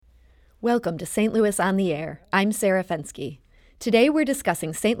Welcome to St. Louis on the Air. I'm Sarah Fensky. Today we're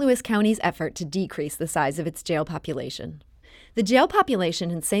discussing St. Louis County's effort to decrease the size of its jail population. The jail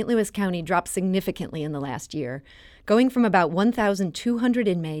population in St. Louis County dropped significantly in the last year, going from about 1,200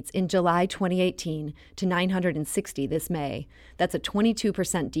 inmates in July 2018 to 960 this May. That's a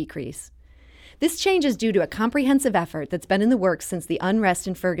 22% decrease. This change is due to a comprehensive effort that's been in the works since the unrest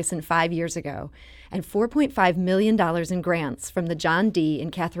in Ferguson 5 years ago, and $4.5 million in grants from the John D.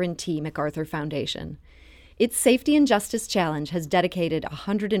 and Catherine T. MacArthur Foundation. Its Safety and Justice Challenge has dedicated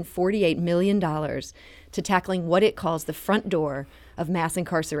 $148 million to tackling what it calls the front door of mass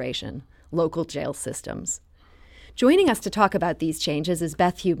incarceration, local jail systems. Joining us to talk about these changes is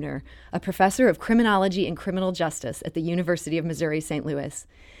Beth Hubner, a professor of criminology and criminal justice at the University of Missouri-St. Louis.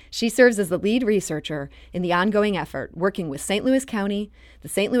 She serves as the lead researcher in the ongoing effort, working with St. Louis County, the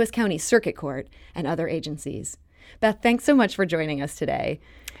St. Louis County Circuit Court, and other agencies. Beth, thanks so much for joining us today.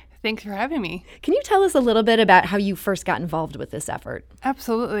 Thanks for having me. Can you tell us a little bit about how you first got involved with this effort?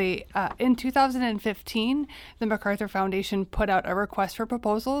 Absolutely. In 2015, the MacArthur Foundation put out a request for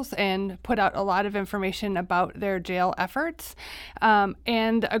proposals and put out a lot of information about their jail efforts.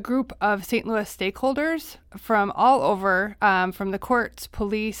 And a group of St. Louis stakeholders from all over, from the courts,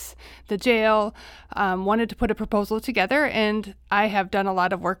 police, the jail, wanted to put a proposal together. And I have done a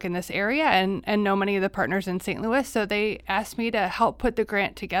lot of work in this area and know many of the partners in St. Louis. So they asked me to help put the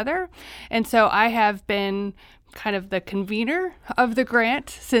grant together. And so I have been kind of the convener of the grant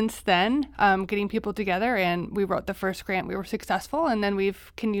since then, getting people together, and we wrote the first grant. We were successful, and then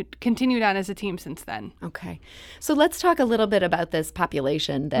we've continued on as a team since then. Okay. So let's talk a little bit about this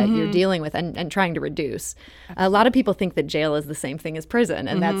population that you're dealing with and trying to reduce. A lot of people think that jail is the same thing as prison,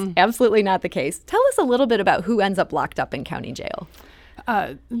 and that's absolutely not the case. Tell us a little bit about who ends up locked up in county jail.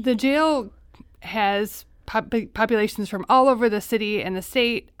 The jail has populations from all over the city and the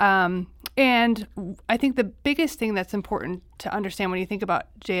state. And I think the biggest thing that's important to understand when you think about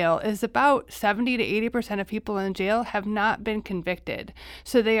jail is about 70 to 80% of people in jail have not been convicted.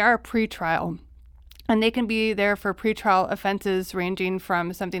 So they are pretrial. And they can be there for pretrial offenses ranging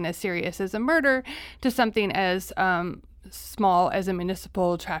from something as serious as a murder to something as small as a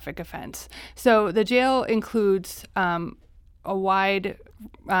municipal traffic offense. So the jail includes a wide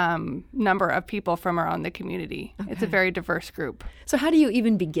number of people from around the community. Okay. It's a very diverse group. So how do you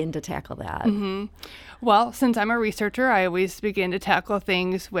even begin to tackle that? Well, since I'm a researcher, I always begin to tackle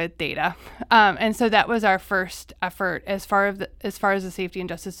things with data. And so that was our first effort as far as the Safety and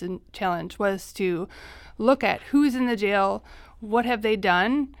Justice Challenge was to look at who's in the jail, what have they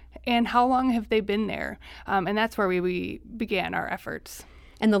done, and how long have they been there. And that's where we began our efforts.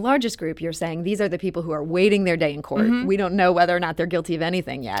 And the largest group, you're saying, these are the people who are waiting their day in court. We don't know whether or not they're guilty of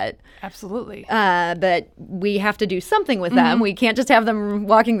anything yet. Absolutely. But we have to do something with them. We can't just have them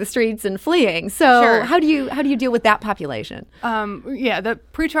walking the streets and fleeing. So Sure. how do you deal with that population? The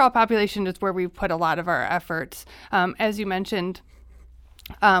pretrial population is where we put a lot of our efforts. As you mentioned,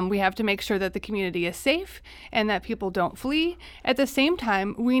 we have to make sure that the community is safe and that people don't flee. At the same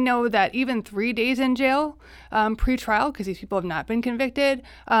time, we know that even 3 days in jail, pre-trial, because these people have not been convicted,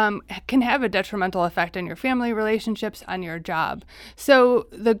 can have a detrimental effect on your family relationships, on your job. So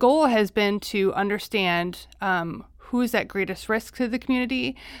the goal has been to understand who's at greatest risk to the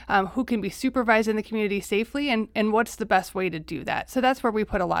community, who can be supervised in the community safely, and what's the best way to do that. So that's where we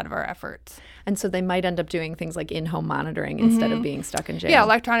put a lot of our efforts. And so they might end up doing things like in-home monitoring instead of being stuck in jail. Yeah,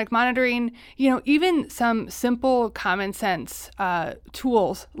 electronic monitoring, even some simple common sense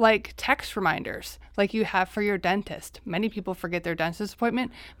tools like text reminders like you have for your dentist. Many people forget their dentist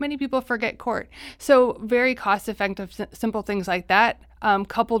appointment. Many people forget court. So very cost-effective, simple things like that,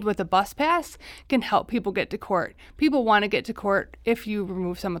 coupled with a bus pass, can help people get to court. People want to get to court if you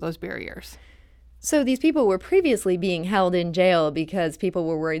remove some of those barriers. So these people were previously being held in jail because people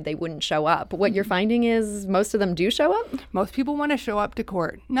were worried they wouldn't show up. What you're finding is most of them do show up? Most people want to show up to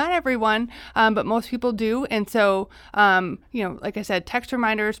court. Not everyone, but most people do. And so, like I said, text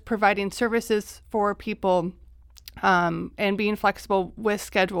reminders, providing services for people, and being flexible with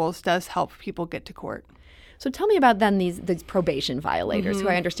schedules does help people get to court. So tell me about then these probation violators, who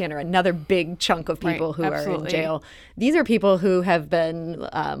I understand are another big chunk of people who are in jail. These are people who have been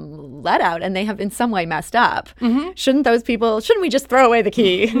let out and they have in some way messed up. Shouldn't we just throw away the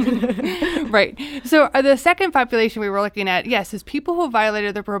key? Right. So the second population we were looking at, yes, is people who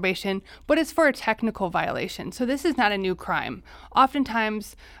violated their probation, but it's for a technical violation. So this is not a new crime.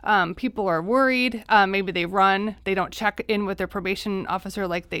 Oftentimes, people are worried. Maybe they run. They don't check in with their probation officer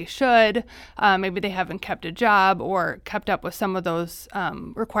like they should. Maybe they haven't kept a a job or kept up with some of those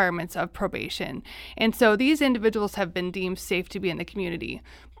requirements of probation. And so these individuals have been deemed safe to be in the community,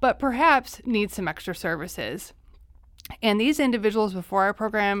 but perhaps need some extra services. And these individuals before our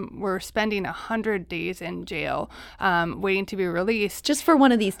program were spending 100 days in jail waiting to be released. Just for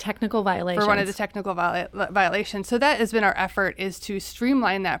one of these technical violations? For one of the technical violations. So that has been our effort, is to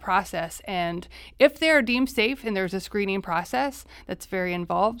streamline that process. And if they're deemed safe and there's a screening process that's very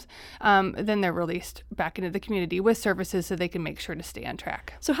involved, then they're released back into the community with services so they can make sure to stay on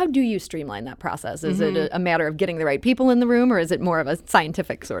track. So how do you streamline that process? Is it a matter of getting the right people in the room, or is it more of a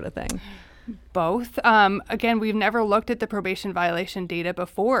scientific sort of thing? Both. Again, we've never looked at the probation violation data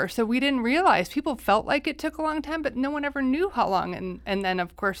before, so we didn't realize. People felt like it took a long time, but no one ever knew how long. And then,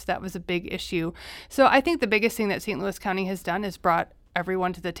 of course, that was a big issue. So I think the biggest thing that St. Louis County has done is brought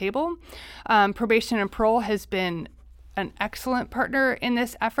everyone to the table. Probation and parole has been an excellent partner in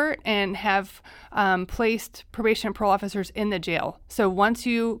this effort and have placed probation and parole officers in the jail. So once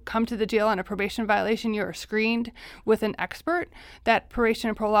you come to the jail on a probation violation, you are screened with an expert, that probation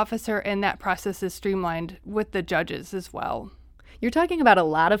and parole officer, and that process is streamlined with the judges as well. You're talking about a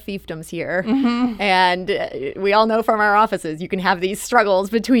lot of fiefdoms here, and we all know from our offices you can have these struggles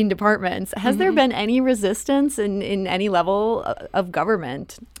between departments. Has there been any resistance in any level of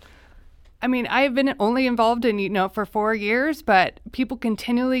government? I mean, I have been only involved in, for 4 years, but people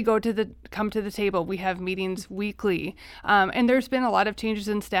continually come to the table. We have meetings weekly, and there's been a lot of changes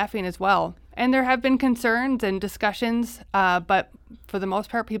in staffing as well. And there have been concerns and discussions, but for the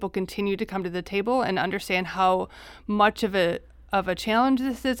most part, people continue to come to the table and understand how much of a challenge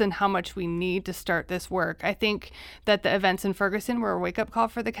this is and how much we need to start this work. I think that the events in Ferguson were a wake-up call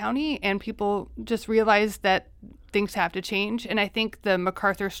for the county, and people just realized that things have to change. And I think the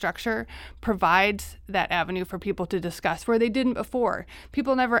MacArthur structure provides that avenue for people to discuss where they didn't before.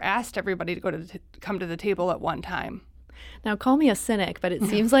 People never asked everybody to come to the table at one time. Now, call me a cynic, but it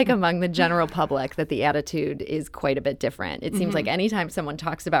seems like among the general public that the attitude is quite a bit different. It seems like anytime someone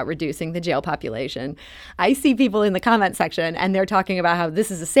talks about reducing the jail population, I see people in the comment section and they're talking about how this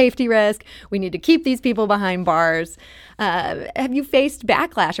is a safety risk. We need to keep these people behind bars. Have you faced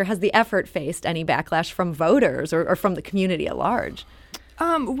backlash, or has the effort faced any backlash from voters or from the community at large?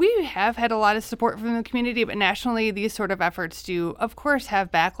 We have had a lot of support from the community, but nationally, these sort of efforts do, of course,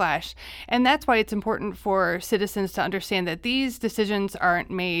 have backlash. And that's why it's important for citizens to understand that these decisions aren't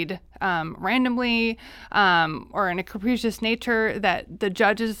made randomly or in a capricious nature, that the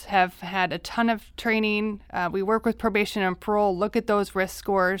judges have had a ton of training. We work with probation and parole, look at those risk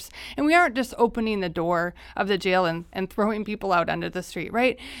scores, and we aren't just opening the door of the jail and throwing people out onto the street,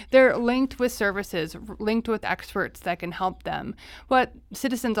 right? They're linked with services, linked with experts that can help them. What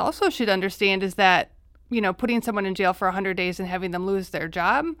citizens also should understand is that putting someone in jail for 100 days and having them lose their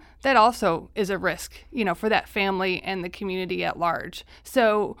job, that also is a risk, for that family and the community at large.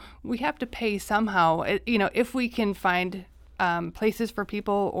 So we have to pay somehow, if we can find places for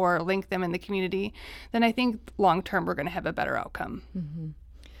people or link them in the community, then I think long-term we're going to have a better outcome. Mm-hmm.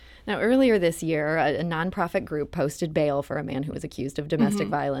 Now, earlier this year, a nonprofit group posted bail for a man who was accused of domestic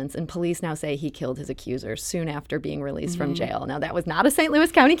violence, and police now say he killed his accuser soon after being released from jail. Now, that was not a St.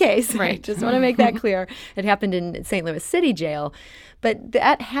 Louis County case. Right. Just want to make that clear. It happened in St. Louis City Jail. But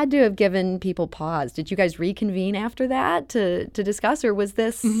that had to have given people pause. Did you guys reconvene after that to discuss, or was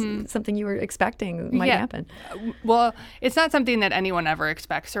this something you were expecting might happen? Well, it's not something that anyone ever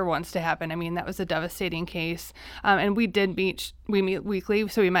expects or wants to happen. I mean, that was a devastating case. And we meet weekly,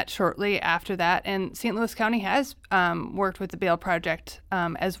 so we met shortly after that. And St. Louis County has worked with the Bail Project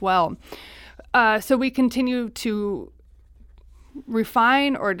as well. So we continue to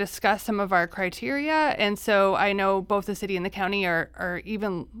refine or discuss some of our criteria. And so I know both the city and the county are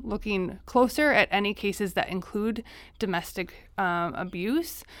even looking closer at any cases that include domestic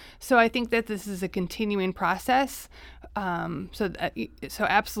abuse. So I think that this is a continuing process. So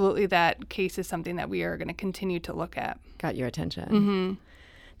absolutely that case is something that we are going to continue to look at. Got your attention.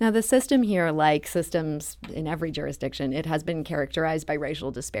 Now, the system here, like systems in every jurisdiction, it has been characterized by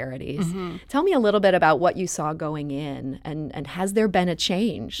racial disparities. Tell me a little bit about what you saw going in, and has there been a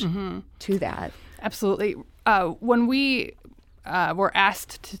change to that? Absolutely. When we were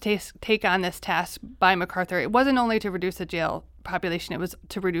asked to take on this task by MacArthur, it wasn't only to reduce the jail population, it was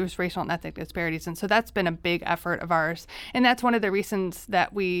to reduce racial and ethnic disparities. And so that's been a big effort of ours. And that's one of the reasons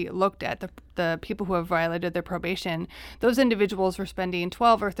that we looked at the people who have violated their probation. Those individuals were spending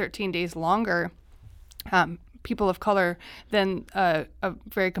 12 or 13 days longer people of color than a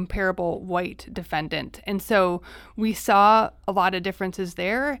very comparable white defendant. And so we saw a lot of differences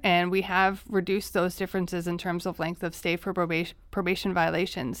there, and we have reduced those differences in terms of length of stay for probation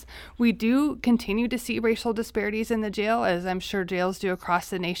violations. We do continue to see racial disparities in the jail, as I'm sure jails do across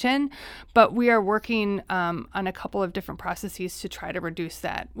the nation, but we are working on a couple of different processes to try to reduce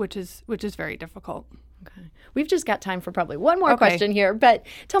that, which is very difficult. Okay. We've just got time for probably one more question here, but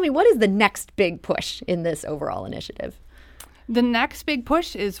tell me, what is the next big push in this overall initiative? The next big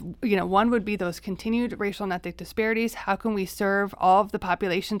push is, one would be those continued racial and ethnic disparities. How can we serve all of the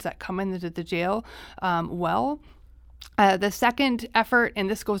populations that come into the jail well? The second effort, and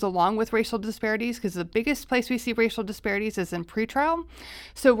this goes along with racial disparities, because the biggest place we see racial disparities is in pretrial.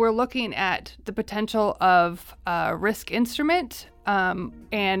 So we're looking at the potential of risk instrument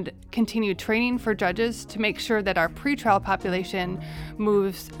and continued training for judges to make sure that our pretrial population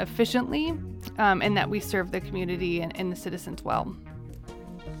moves efficiently and that we serve the community and the citizens well.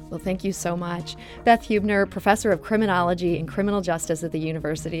 Well, thank you so much. Beth Huebner, Professor of Criminology and Criminal Justice at the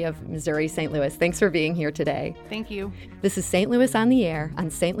University of Missouri St. Louis. Thanks for being here today. Thank you. This is St. Louis on the Air on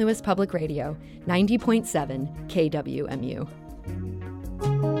St. Louis Public Radio, 90.7 KWMU.